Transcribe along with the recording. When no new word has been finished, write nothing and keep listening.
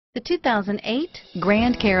The 2008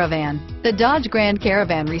 Grand Caravan. The Dodge Grand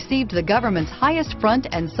Caravan received the government's highest front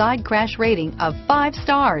and side crash rating of 5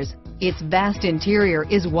 stars. Its vast interior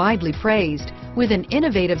is widely praised, with an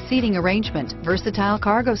innovative seating arrangement, versatile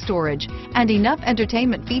cargo storage, and enough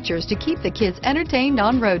entertainment features to keep the kids entertained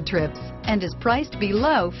on road trips, and is priced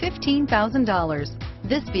below $15,000.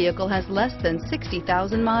 This vehicle has less than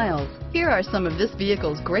 60,000 miles. Here are some of this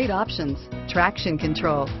vehicle's great options: traction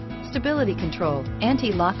control, stability control,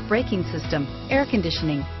 anti-lock braking system, air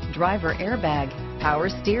conditioning, driver airbag, power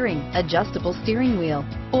steering, adjustable steering wheel,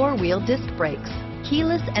 4-wheel disc brakes,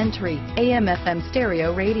 keyless entry, AM/FM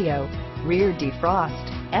stereo radio, rear defrost,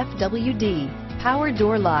 FWD, power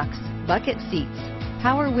door locks, bucket seats,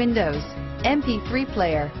 power windows, MP3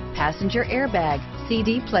 player, passenger airbag,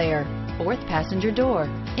 CD player, 4th passenger door,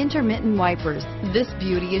 intermittent wipers. This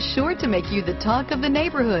beauty is sure to make you the talk of the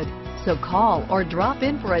neighborhood. So call or drop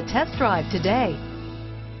in for a test drive today.